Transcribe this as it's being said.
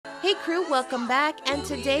Hey crew, welcome back, and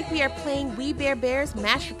today we are playing We Bare Bears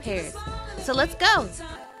Match Repairs. So let's go!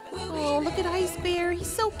 Oh, look at Ice Bear, he's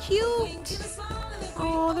so cute!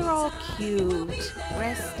 Oh, they're all cute.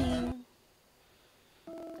 Resting.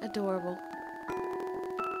 Adorable.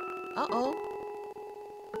 Uh-oh.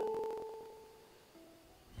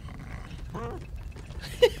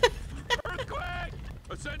 Earthquake!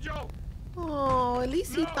 Ascenjo! Oh, at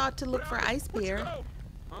least he thought to look for Ice Bear.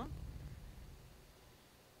 Huh?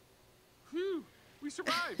 Phew, we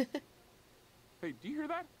survived. Hey, do you hear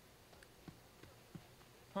that?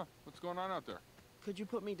 Huh, what's going on out there? Could you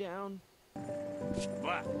put me down?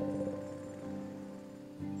 Blah.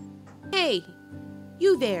 Hey,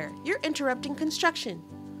 you there, you're interrupting construction.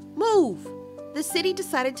 Move! The city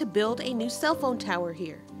decided to build a new cell phone tower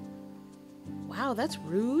here. Wow, that's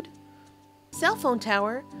rude. Cell phone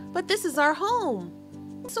tower? But this is our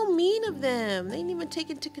home. So mean of them. They didn't even take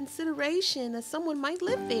into consideration that someone might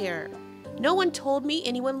live there. No one told me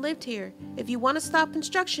anyone lived here. If you want to stop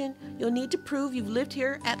construction, you'll need to prove you've lived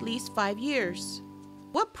here at least 5 years.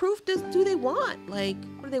 What proof do they want? Like,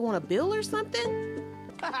 what, do they want a bill or something?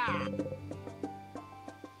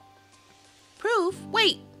 Proof?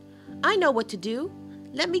 Wait, I know what to do.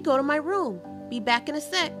 Let me go to my room. Be back in a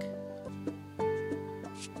sec.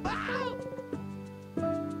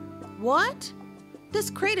 What? This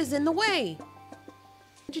crate is in the way.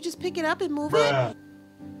 Can't you just pick it up and move it?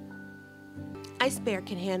 Ice Bear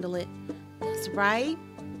can handle it. That's right.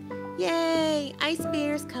 Yay! Ice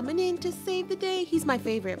Bear's coming in to save the day. He's my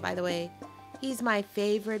favorite, by the way. He's my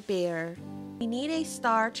favorite bear. We need a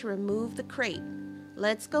star to remove the crate.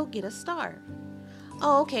 Let's go get a star.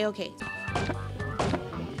 Oh, okay. Okay.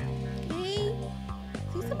 See,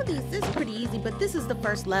 some of these, this is pretty easy, but this is the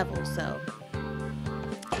first level, so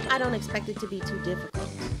I don't expect it to be too difficult.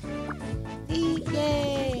 See,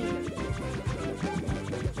 yay!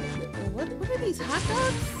 What are these, hot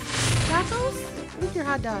dogs? Tacos? Look your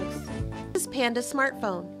hot dogs. This is Panda's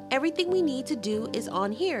smartphone. Everything we need to do is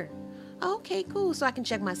on here. Okay, cool. So I can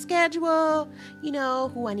check my schedule, you know,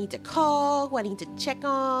 who I need to call, who I need to check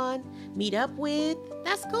on, meet up with.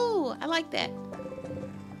 That's cool. I like that.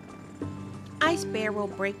 Ice Bear will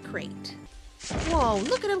break crate. Whoa,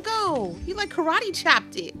 look at him go. He like karate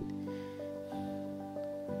chopped it.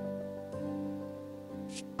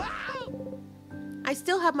 I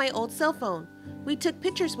still have my old cell phone. We took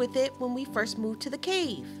pictures with it when we first moved to the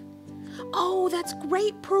cave. Oh, that's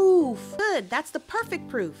great proof. Good, that's the perfect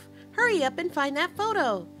proof. Hurry up and find that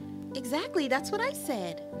photo. Exactly, that's what I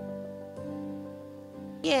said.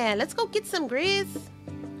 Yeah, let's go get some Grizz.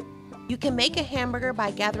 You can make a hamburger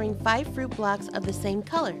by gathering 5 fruit blocks of the same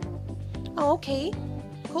color. Oh, okay.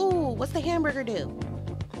 Cool, what's the hamburger do?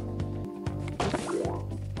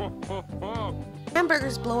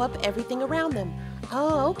 Hamburgers blow up everything around them.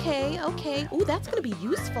 Oh, okay. Ooh, that's gonna be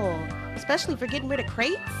useful, especially for getting rid of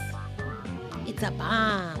crates. It's a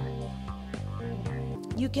bomb.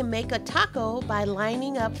 You can make a taco by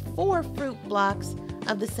lining up 4 fruit blocks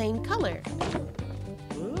of the same color.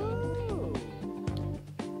 Ooh.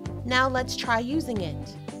 Now let's try using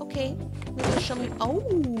it. Okay, you're gonna show me. Oh,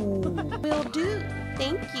 will do.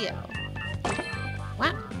 Thank you.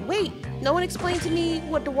 Wow, wait, no one explained to me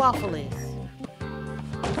what the waffle is.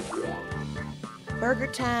 Burger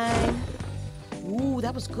time. Ooh,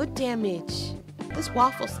 that was good damage. This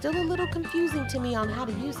waffle's still a little confusing to me on how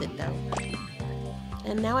to use it though.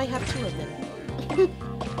 And now I have 2 of them.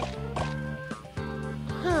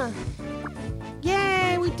 Huh.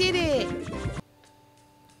 Yay, we did it!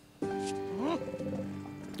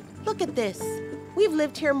 Look at this. We've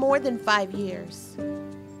lived here more than 5 years.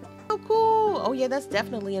 Oh, cool. Oh yeah, that's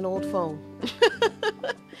definitely an old phone.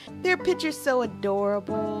 Their picture's so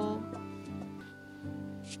adorable.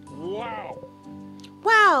 Wow!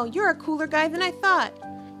 Wow, you're a cooler guy than I thought.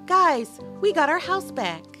 Guys, we got our house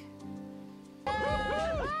back.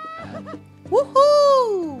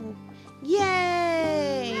 Woohoo!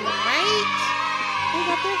 Yay! Right? They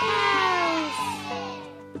got their house.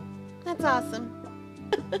 That's awesome.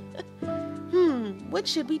 What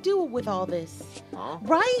should we do with all this? Huh?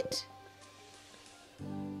 Right?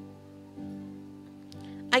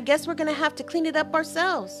 I guess we're gonna have to clean it up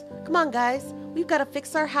ourselves. Come on, guys. We've got to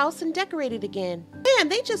fix our house and decorate it again. Man,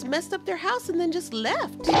 they just messed up their house and then just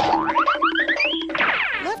left.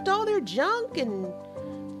 Left all their junk and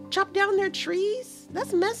chopped down their trees.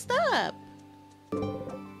 That's messed up.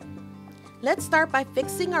 Let's start by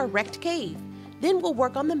fixing our wrecked cave. Then we'll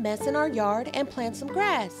work on the mess in our yard and plant some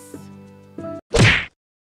grass.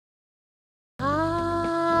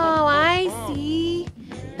 Oh, I see.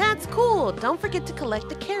 That's cool. Don't forget to collect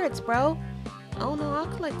the carrots, bro. Oh no, I'll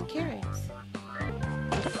collect the carrots.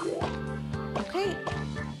 right.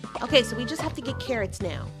 Okay, so we just have to get carrots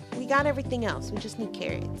now. We got everything else. We just need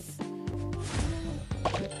carrots.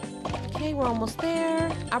 Okay, we're almost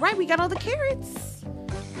there. All right, we got all the carrots.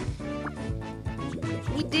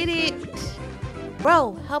 We did it.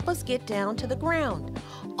 Bro, help us get down to the ground.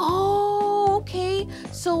 Oh, okay.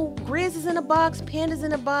 So Grizz is in a box, Panda's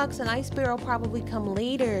in a box, and Ice Bear will probably come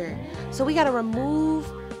later. So we gotta remove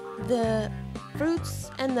the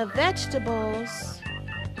fruits and the vegetables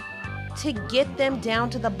to get them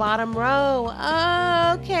down to the bottom row.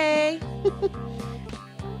 Okay.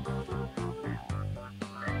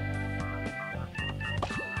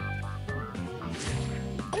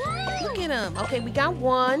 Look at them. Okay, we got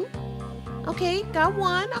one. Okay, got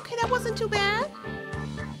one. Okay, that wasn't too bad.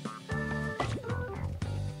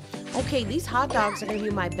 Okay, these hot dogs are gonna be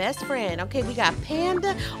my best friend. Okay, we got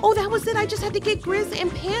Panda. Oh, that was it. I just had to get Grizz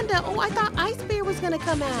and Panda. Oh, I thought Ice Bear was gonna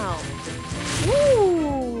come out.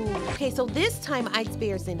 Ooh. Okay, so this time Ice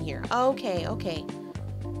Bear's in here. Okay, okay.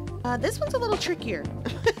 This one's a little trickier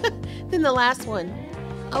than the last one.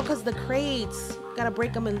 Oh, because the crates, gotta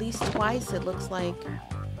break them at least twice, it looks like.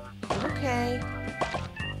 Okay.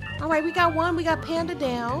 All right, we got one. We got Panda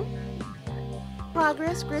down.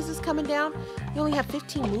 Progress. Grizz is coming down. You only have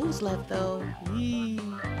 15 moves left, though. Yee.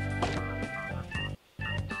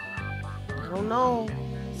 I don't know.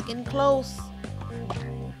 It's getting close.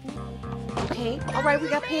 Okay. All right, we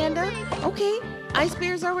got Panda. Okay. Ice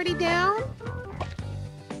Bear's already down.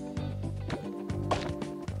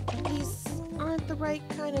 These aren't the right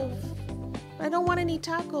kind of... I don't want any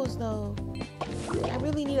tacos, though. I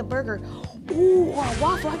really need a burger. Ooh, a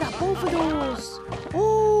waffle. I got both of those.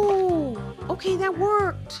 Ooh. Okay, that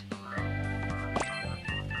worked.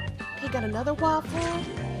 Okay, got another waffle.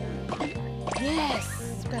 Yes.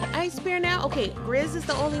 Got an Ice Bear now. Okay, Grizz is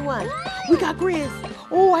the only one. We got Grizz.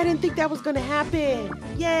 Oh, I didn't think that was going to happen.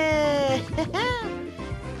 Yay.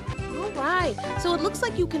 All right. So it looks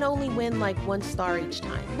like you can only win like 1 star each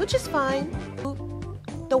time, which is fine.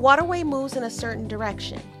 The waterway moves in a certain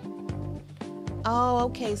direction. Oh,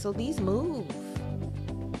 okay. So these move.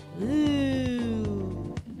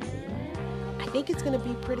 Ooh. I think it's going to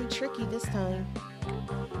be pretty tricky this time.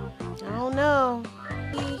 I don't know.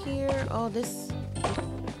 Here. Oh, this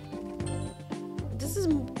is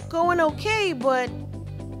going okay, but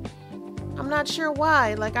I'm not sure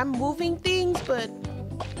why. Like, I'm moving things, but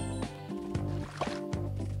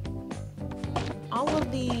all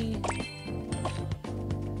of the...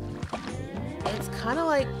 It's kind of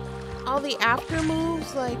like all the after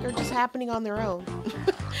moves, like, are just happening on their own.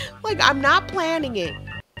 Like, I'm not planning it.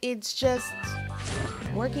 It's just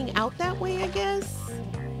working out that way, I guess.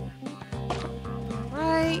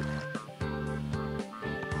 Right.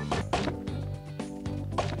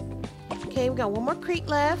 Okay, we got one more crate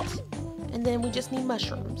left. And then we just need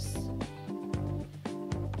mushrooms.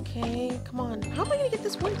 Okay, come on. How am I gonna get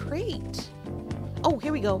this one crate? Oh,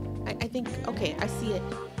 here we go. I think, okay, I see it.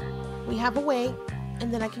 We have a way.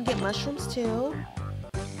 And then I can get mushrooms too.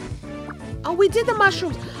 Oh, we did the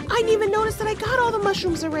mushrooms. I didn't even notice that I got all the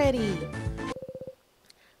mushrooms already.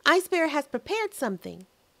 Ice Bear has prepared something.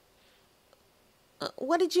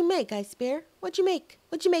 What did you make, Ice Bear? What'd you make?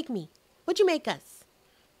 What'd you make me? What'd you make us?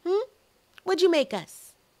 What'd you make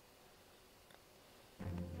us?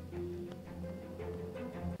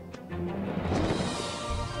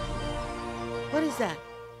 What is that?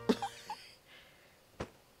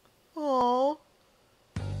 Aww.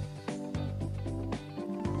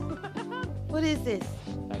 What is this?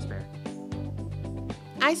 Ice Bear.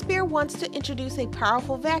 Ice Bear wants to introduce a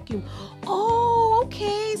powerful vacuum. Oh,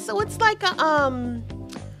 okay. So it's like a,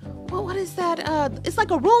 well, what is that? It's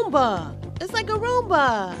like a Roomba. It's like a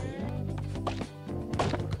Roomba.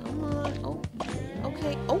 Come on. Oh,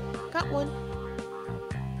 okay. Oh, got one.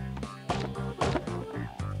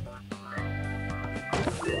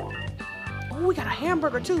 Oh, we got a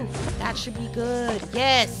hamburger too. That should be good.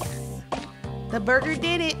 Yes. The burger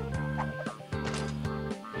did it.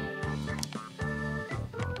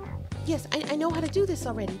 Yes, I know how to do this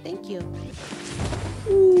already. Thank you.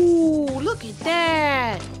 Ooh, look at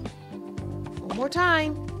that. One more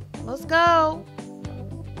time. Let's go.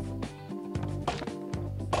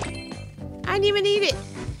 I didn't even eat it.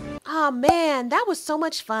 Oh, man, that was so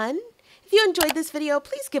much fun. If you enjoyed this video,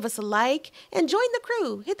 please give us a like and join the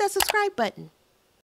crew. Hit that subscribe button.